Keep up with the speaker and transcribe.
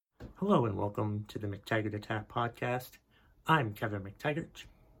Hello and welcome to the McTaggart Attack podcast. I'm Kevin McTaggart,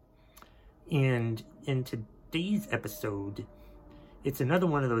 and in today's episode, it's another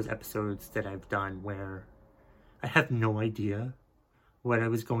one of those episodes that I've done where I have no idea what I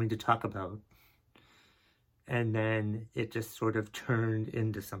was going to talk about, and then it just sort of turned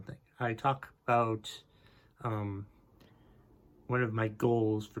into something. I talk about one of my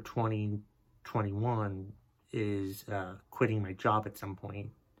goals for 2021 is quitting my job at some point.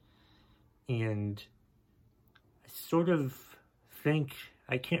 And I sort of think,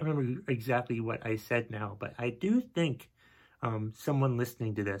 I can't remember exactly what I said now, but I do think someone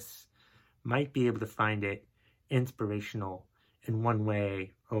listening to this might be able to find it inspirational in one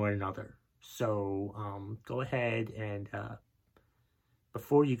way or another. So go ahead and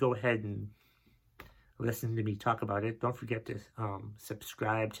before you go ahead and listen to me talk about it, don't forget to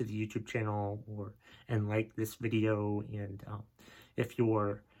subscribe to the YouTube channel and like this video. And if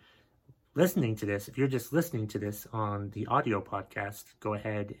you're listening to this, if you're just listening to this on the audio podcast, go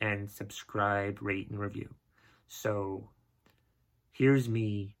ahead and subscribe, rate, and review. So here's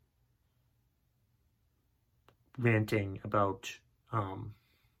me ranting about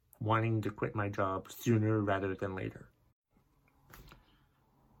wanting to quit my job sooner rather than later.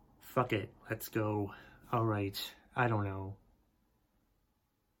 Fuck it, let's go. All right, I don't know.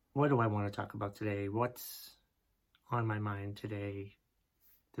 What do I want to talk about today? What's on my mind today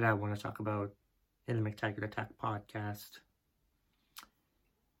that I want to talk about in the McTaggart Attack podcast?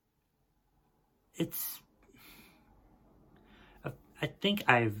 I think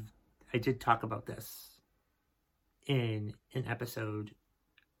I did talk about this in an episode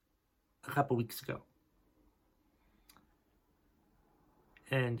a couple weeks ago.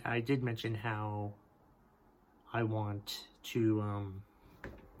 And I did mention how I want to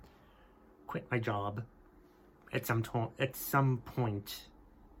quit my job at some point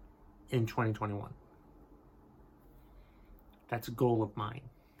in 2021. That's a goal of mine.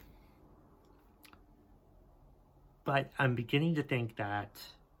 But I'm beginning to think that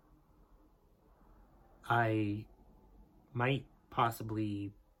I might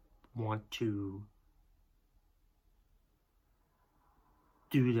possibly want to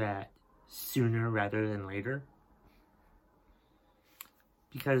do that sooner rather than later.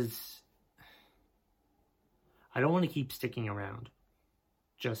 Because I don't want to keep sticking around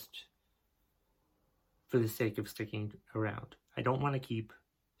just for the sake of sticking around. I don't want to keep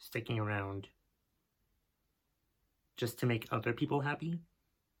sticking around just to make other people happy.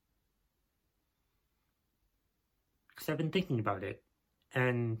 Because I've been thinking about it,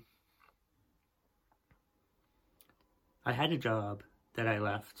 and I had a job that I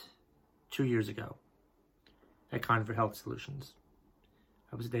left 2 years ago at Conifer Health Solutions.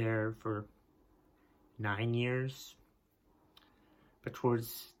 I was there for 9 years, but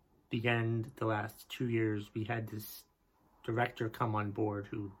towards the end, the last 2 years, we had this director come on board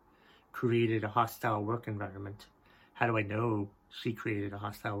who created a hostile work environment. How do I know she created a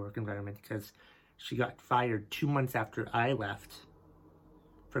hostile work environment? Because she got fired 2 months after I left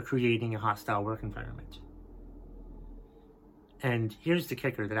for creating a hostile work environment. And here's the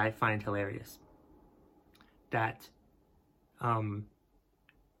kicker that I find hilarious. That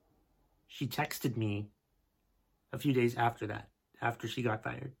she texted me a few days after that, after she got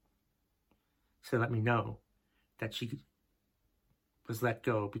fired, to let me know that she was let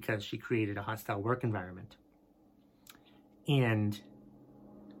go because she created a hostile work environment. And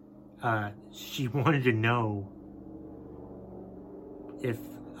she wanted to know if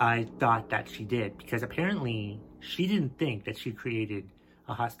I thought that she did, because apparently she didn't think that she created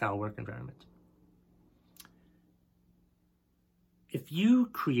a hostile work environment. If you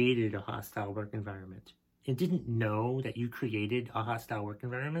created a hostile work environment and didn't know that you created a hostile work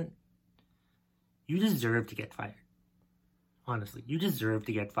environment, you deserve to get fired. Honestly, you deserve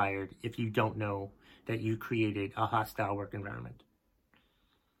to get fired if you don't know that you created a hostile work environment.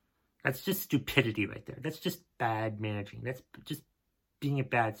 That's just stupidity right there. That's just bad managing. That's just being a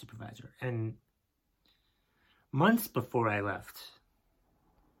bad supervisor. And months before I left,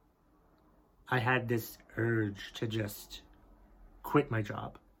 I had this urge to just quit my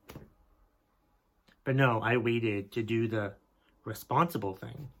job. But no, I waited to do the responsible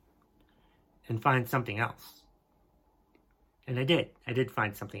thing and find something else. And I did. I did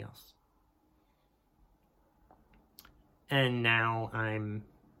find something else. And now I'm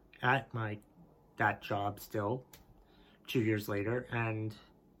at that job still 2 years later, and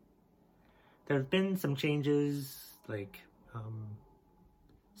there have been some changes, like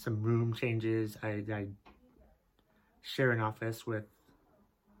some room changes. I share an office with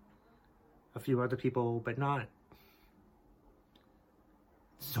a few other people, but not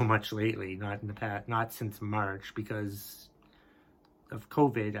so much lately, not in the past, not since March, because of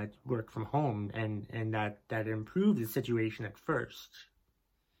COVID. I worked from home, and that improved the situation at first,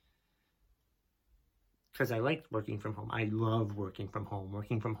 because I liked working from home. I love working from home.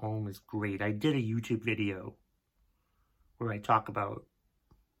 Working from home is great. I did a YouTube video where I talk about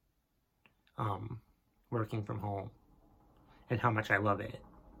working from home and how much I love it.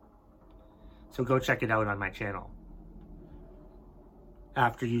 So go check it out on my channel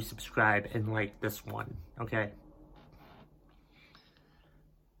after you subscribe and like this one, okay?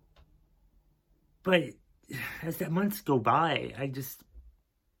 But as the months go by,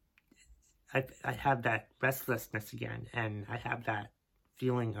 I have that restlessness again, and I have that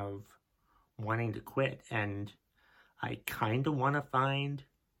feeling of wanting to quit, and I kind of want to find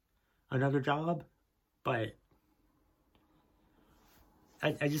another job, but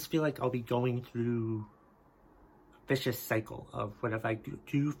I just feel like I'll be going through a vicious cycle of what if I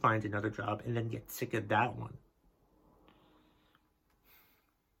do find another job and then get sick of that one.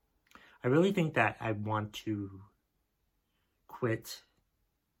 I really think that I want to quit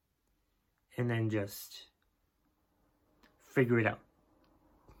and then just figure it out.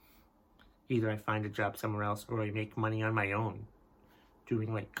 Either I find a job somewhere else, or I make money on my own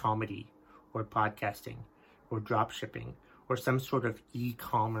doing like comedy or podcasting or drop shipping or some sort of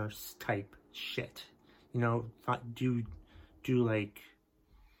e-commerce type shit. You know, do like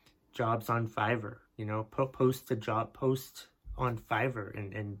jobs on Fiverr, you know, post on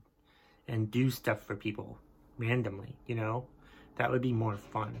Fiverr and do stuff for people randomly, you know. That would be more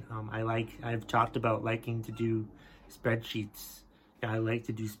fun. I've talked about liking to do spreadsheets. I like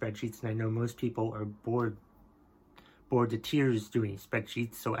to do spreadsheets, and I know most people are bored to tears doing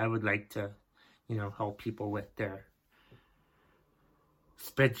spreadsheets, so I would like to, you know, help people with their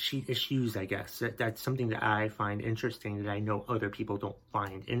spreadsheet issues, I guess. That's something that I find interesting that I know other people don't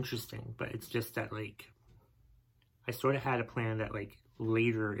find interesting, but it's just that, like, I sort of had a plan that, like,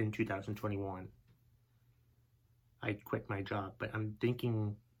 later in 2021, I'd quit my job, but I'm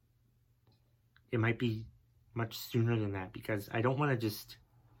thinking it might be much sooner than that, because I don't want to just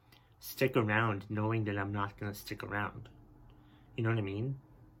stick around knowing that I'm not going to stick around. You know what I mean?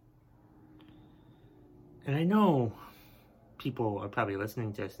 And I know people are probably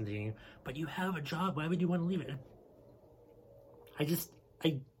listening to this and thinking, but you have a job, why would you want to leave it?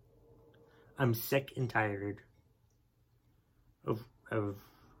 I'm sick and tired of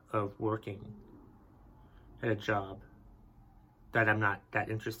working at a job that I'm not that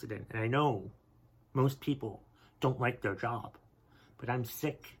interested in. And I know most people don't like their job, but I'm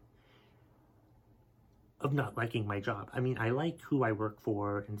sick of not liking my job. I mean, I like who I work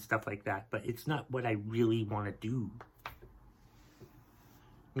for and stuff like that, but it's not what I really want to do.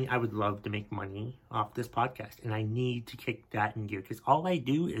 I mean, I would love to make money off this podcast, and I need to kick that in gear, because all I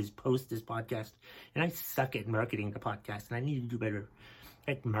do is post this podcast, and I suck at marketing the podcast, and I need to do better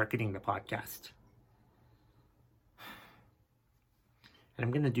at marketing the podcast. And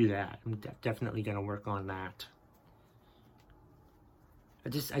I'm going to do that. I'm definitely going to work on that. I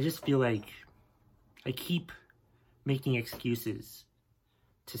just feel like I keep making excuses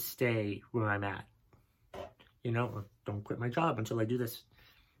to stay where I'm at. You know, or don't quit my job until I do this.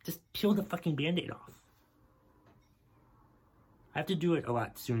 Just peel the fucking Band-Aid off. I have to do it a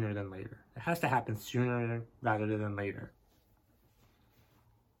lot sooner than later. It has to happen sooner rather than later.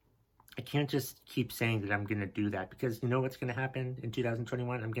 I can't just keep saying that I'm going to do that, because you know what's going to happen in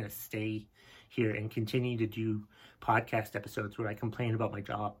 2021? I'm going to stay here and continue to do podcast episodes where I complain about my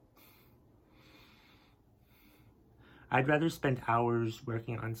job. I'd rather spend hours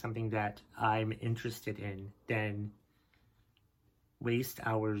working on something that I'm interested in than waste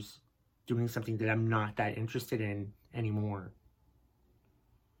hours doing something that I'm not that interested in anymore.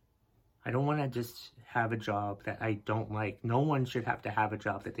 I don't want to just have a job that I don't like. No one should have to have a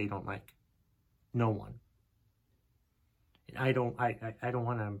job that they don't like. No one. And I don't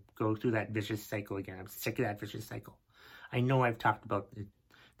want to go through that vicious cycle again. I'm sick of that vicious cycle. I know I've talked about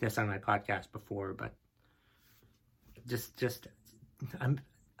this on my podcast before, but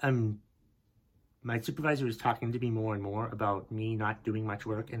my supervisor is talking to me more and more about me not doing much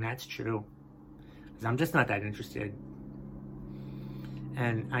work, and that's true. Because I'm just not that interested.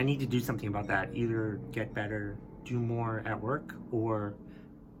 And I need to do something about that. Either get better, do more at work, or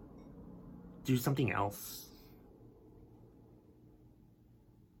do something else.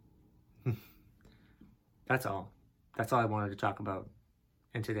 That's all. That's all I wanted to talk about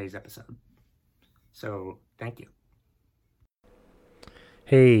in today's episode. So, thank you.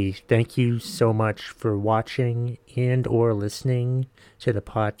 Hey, thank you so much for watching and or listening to the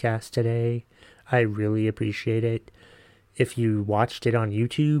podcast today. I really appreciate it. if you watched it on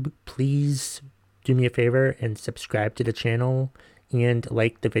YouTube, please do me a favor and subscribe to the channel and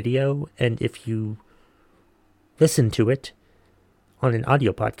like the video. And if you listen to it on an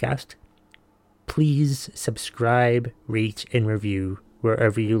audio podcast, please subscribe, rate, and review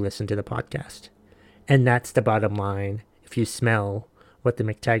wherever you listen to the podcast. And that's the bottom line. If you smell what the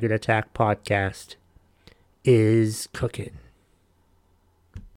McTaggart Attack podcast is cooking.